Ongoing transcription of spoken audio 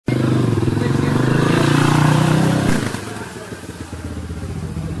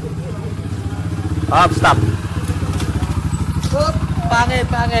Stop. Oh,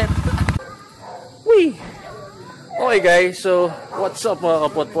 pangit. Uy. Okay guys, so what's up mga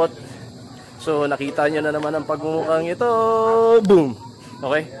kapotpot? So nakita nyo na naman ang pagmumukhang ito. Boom.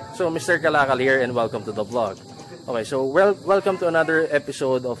 Okay, so Mr. Kalakal here and welcome to the vlog. Okay, so welcome to another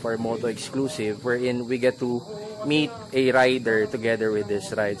episode of our Moto exclusive wherein we get to meet a rider together with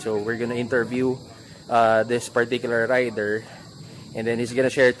this ride. So we're gonna interview this particular rider and then he's gonna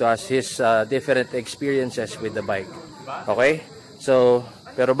share to us his different experiences with the bike. Okay, so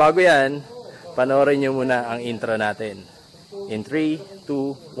pero bago yan, panoorin nyo muna ang intro natin. In 3,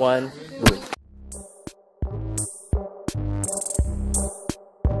 2, 1, boom!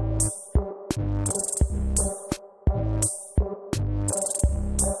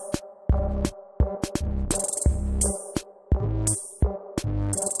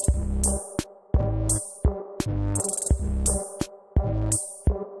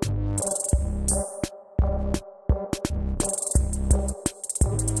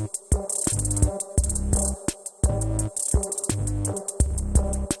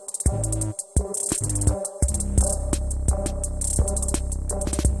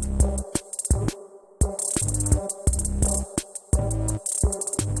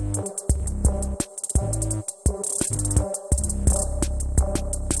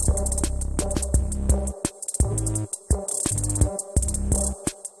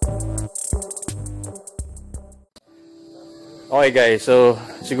 Okay guys, so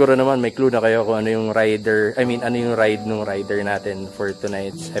siguro naman may clue na kayo kung ano yung rider, ano yung ride nung rider natin for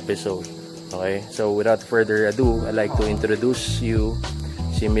tonight's episode. Okay, so without further ado, I'd like to introduce you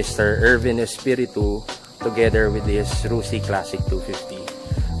si Mr. Irvin Espiritu together with his Rusi Classic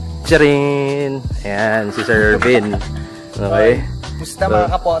 250. Charin! Ayan, si Sir Irvin. Okay. Musta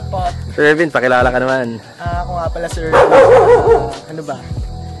mga kapotpot? Sir Irvin, pakilala ka naman. Ako nga pala Sir Irvin. Ano ba?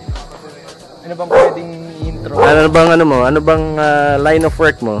 Ano bang pwedeng intro? Ano bang line of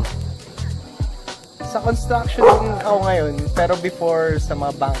work mo? Sa construction ako ngayon, pero before sa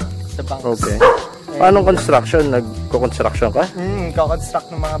mga banks. Okay. Paano construction? Nagko-construction ka? Ko-construct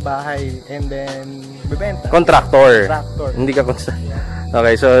ng mga bahay and then bibenta. Contractor. Hindi ka Yeah.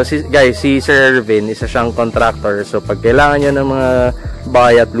 Okay, so guys, si Sir Irvin, isa siyang contractor. So pag kailangan niyo ng mga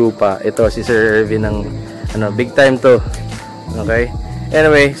bahay at lupa, ito si Sir Irvin ng big time to. Okay?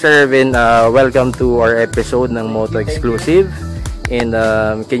 Anyway, Sir Irvin, welcome to our episode ng Moto Exclusive. And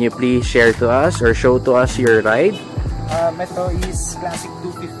can you please share to us or show to us your ride? Ito is Classic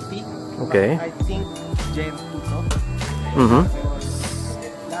 250. Okay. I think Gen 2 to.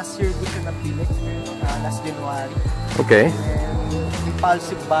 Last year ko siya napili. Last January. Okay. And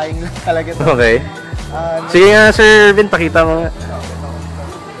impulsive buying lang talaga to. Okay. Sige nga, Sir Irvin, pakita mo.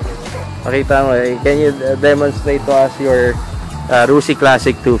 Can you demonstrate to us your Rusi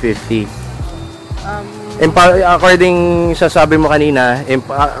Classic 250? According sa sabi mo kanina,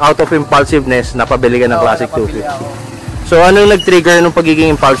 out of impulsiveness, napabili ka ng Classic 250. So, anong nag-trigger nung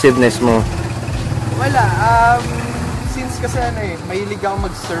pagiging impulsiveness mo? Wala. Since kasi mahilig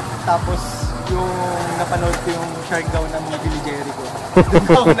ako mag-surf, tapos yung napanood ko yung shark down ng movie ni Jericho.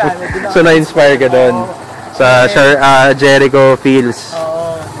 So, na-inspire ka doon sa Jericho feels.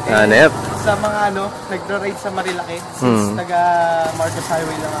 Oo. Nep. Sa mga nagra-ride sa Marilaki, since taga Marcos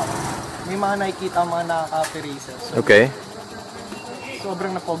Highway lang ako, may mga nakikita mga nakaka-cafe racers. So, okay.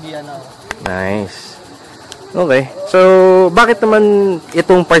 Sobrang napogian ako. Nice. Okay. So, bakit naman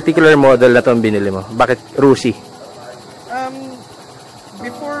itong particular model na ito ang binili mo? Bakit Rusi?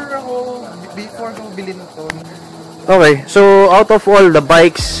 Before ko bilhin ito. Okay. So, out of all the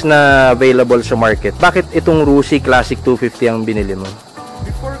bikes na available sa market, bakit itong Rusi Classic 250 ang binili mo?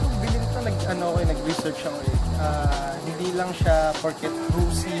 Before ko bilhin ito, nag-research ako hindi lang siya porket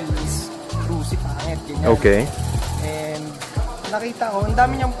Rusi pangit, ganyan. Okay. And nakita ko, ang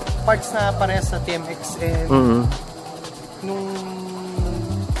dami niyang parts na parehas sa TMX and nung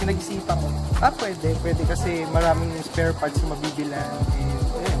pinag-isipan ko, pwede kasi maraming spare parts na mabibilan and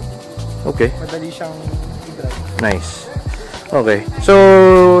okay. Madali siyang i-drive. Nice. Okay. So,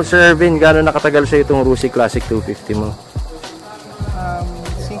 Sir Irvin, gaano nakatagal sa itong Rusi Classic 250 mo?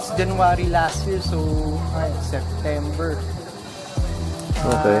 Since January last year, so September.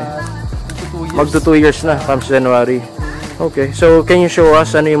 Okay. Magto 2 years na, comes January. Okay. So, can you show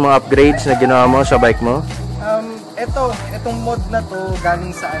us ano yung mga upgrades na ginawa mo sa bike mo? Itong mod na to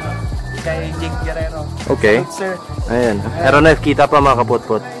galing sa kay Jake Guerrero. Okay. Sir. Ayan. Aero knife, kita pa mga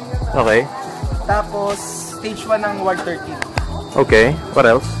kapotpot. Okay. Tapos, stage 1 ng Ward 13. Okay. What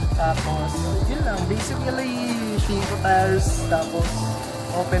else? Tapos, yun lang. Basically, Shinko tires. Tapos,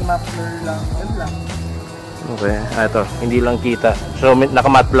 open muffler lang. Yun lang. Okay. Ito. Hindi lang kita. So,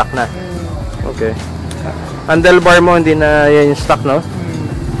 naka-matte black na. Okay. Handlebar mo, hindi na yan yung stock, no?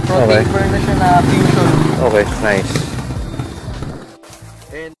 Okay. Taper na siya na fusion. Okay, nice.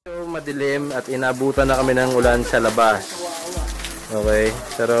 And so, madilim at inabutan na kami ng ulan sa labas. Okay.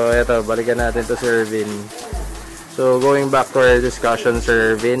 Pero eto, balikan natin to Sir Irvin. So, going back to our discussion,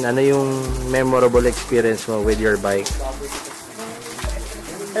 Sir Irvin, ano yung memorable experience mo with your bike?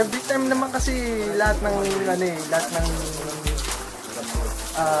 Every time naman kasi lahat ng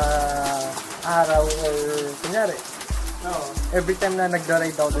araw or kunyari every time na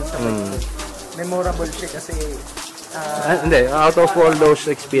nagda-ride ako dun sa bike, memorable siya kasi hindi, out of all those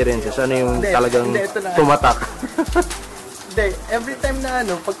experiences, ano yung talagang tumatak? Hindi, every time na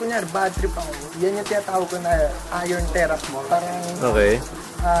pag kunyari bad trip ako, yan yung tinatawag ko na iron therapy mo. Parang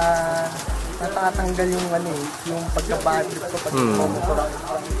natatanggal yung yung pagka-bad trip ko pag motor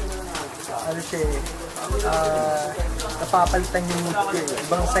ako. Siya napapalitan yung mood ko eh.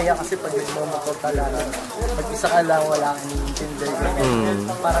 Ibang saya kasi pag nagmamotor ka lang. Pag isa ka lang, wala kang intindi.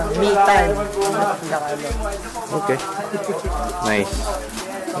 Parang me time. Okay. Nice.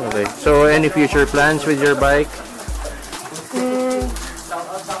 Okay. So, any future plans with your bike?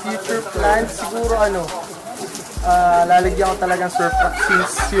 Future plans? Siguro lalagyan ko talagang surf rack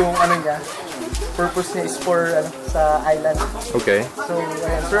since yung niya, purpose niya is for sa island. Okay. So,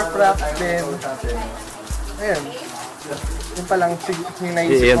 ayan, surf rack, then ayan. Yun pa lang yung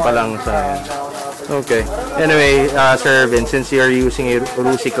naisip ko. Yan pa lang sa... Okay. Anyway, Sir Irvin, since you're using a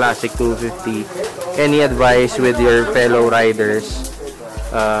Rusi Classic 250, any advice with your fellow riders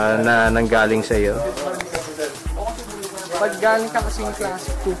na nanggaling sa iyo? Pag galing ka kasing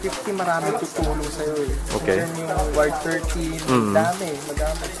Classic 250, marami tutulong sa'yo eh. Okay. Then yung Ward 13, madami.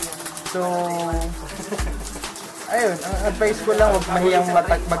 So, ayun, ang advice ko lang, huwag mahiyang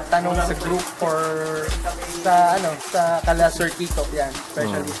magtanong sa group or sa kala Sir Kito, yan.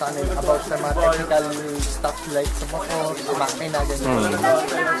 Especially sa about sa mga technical stuff like sa motor, sa makina, ganyan.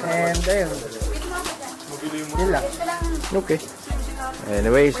 And ayun, yun lang. Okay.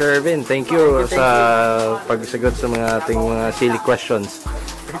 Anyway, Sir Irvin, thank you sa pagsagot sa ating mga silly questions.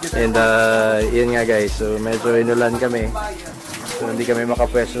 And yun nga guys, so medyo inulan kami. So hindi kami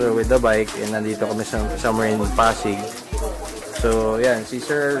makapwesto with the bike and nandito kami somewhere in Pasig. So yan, si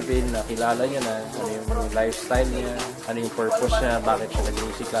Sir Irvin, nakilala niya na ano yung lifestyle niya, ano yung purpose niya, bakit siya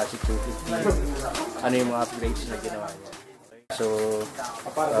nag-Rusi Classic 250, ano yung mga upgrades na ginawa niya. So,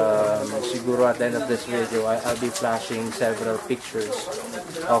 siguro at the end of this video, I'll be flashing several pictures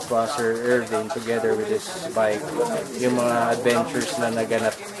of Sir Irvin together with his bike. Yung mga adventures na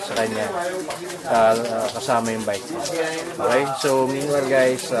naganap sa kanya kasama yung bike. Okay? So, meanwhile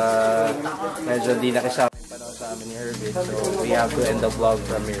guys, medyo di nakisama yung panahon sa amin ni Irvin. So, we have to end the vlog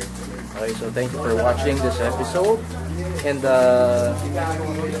from here. Okay? So, thank you for watching this episode. And,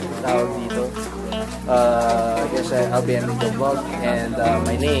 tawag dito. I guess I'll be ending the vlog, and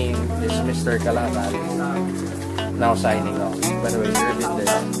my name is Mr. Kalakal. Now signing off. By the way, you're in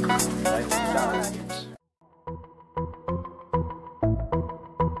there. Bye. Ciao.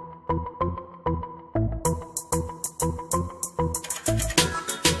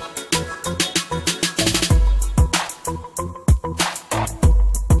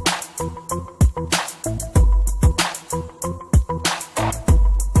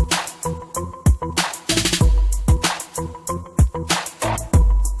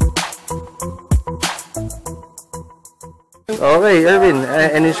 Okay, Irvin,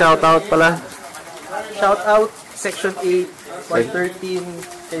 any shoutout pala? Shoutout, Section 8, Ward 13,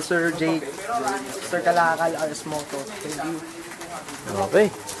 kay Sir Jake, Sir Kalakal, RS Moto. Thank you. Okay.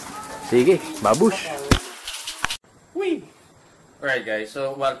 Sige, babush! Wee! Alright guys,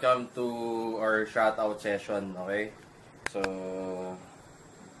 so welcome to our shoutout session, okay? So,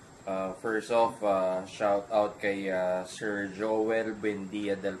 first off, shoutout kay Sir Joel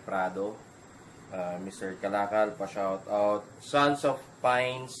Buendia del Prado. Mr. Kalakal, pa-shout out. Sons of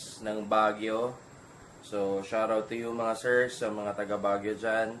Pines ng Baguio. So, shout out to you mga sirs, sa mga taga Baguio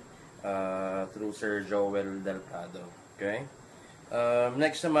dyan, through Sir Joel Del Prado. Okay?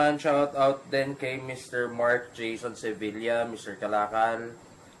 Next naman, shout out din kay Mr. Mark Jason Sevilla, Mr. Kalakal.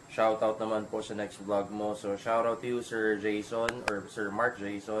 Shout out naman po sa next vlog mo. So, shout out to you, Sir Jason, or Sir Mark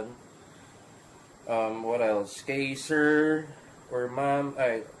Jason. What else? Kay Sir or Ma'am,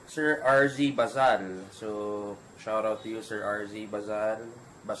 Sir RZ Basal. So, shout out to you, Sir RZ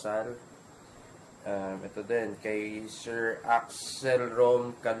Basal. Ito din, kay Sir Axel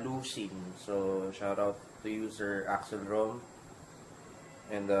Rom Kalusin. So, shout out to you, Sir Axel Rom.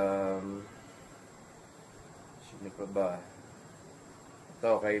 And, sino pa ba?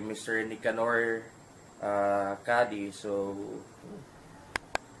 Ito, kay Mr. Nicanor Kadi. So,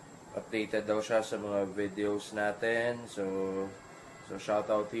 updated daw siya sa mga videos natin. So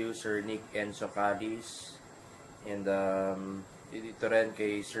shout out to you, Sir Nick Enzo Calis. And dito rin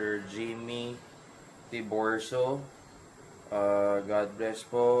kay Sir Jimmy Tiborso. God bless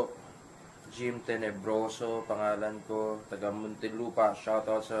po. Jim Tenebroso, pangalan ko. Taga Muntinlupa. Shout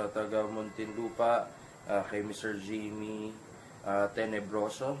out sa taga Muntinlupa. Kay Mr. Jimmy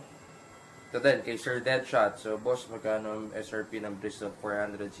Tenebroso. Ito din, kay Sir Deadshot. So, boss, magkano ang SRP ng Bristol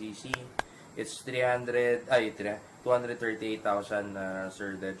 400cc? It's 238,000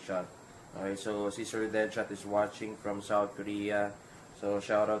 Sir Deadshot. Okay, so si Sir Deadshot is watching from South Korea. So,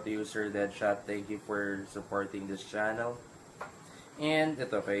 shout out to you, Sir Deadshot. Thank you for supporting this channel. And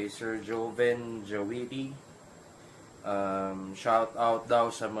ito kay Sir Joven Jawiti. Shout out daw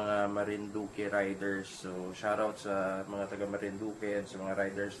sa mga Marinduque riders. So, shout out sa mga taga Marinduque and sa mga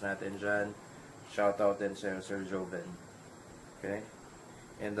riders natin dyan. Shout out din sa Sir Joven. Okay?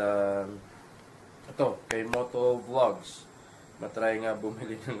 And, ito, kay Moto Vlogs. Matry nga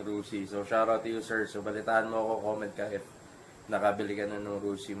bumili ng Rusi. So, shout out to you, sir. So, balitaan mo ako, comment ka if nakabili ka na ng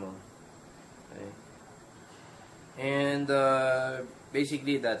Rusi mo. Okay? And,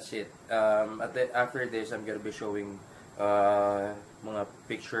 basically, that's it. After this, I'm gonna be showing mga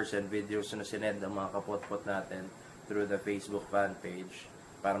pictures and videos na sinend ng mga kapotpot natin through the Facebook fan page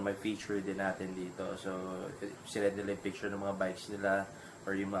para may feature din natin dito. So, sinend nila yung picture ng mga bikes nila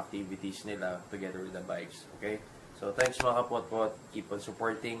or yung mga activities nila together with the bikes. Okay? So, thanks mga kapotpot. Keep on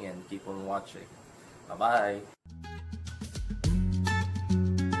supporting and keep on watching. Bye-bye!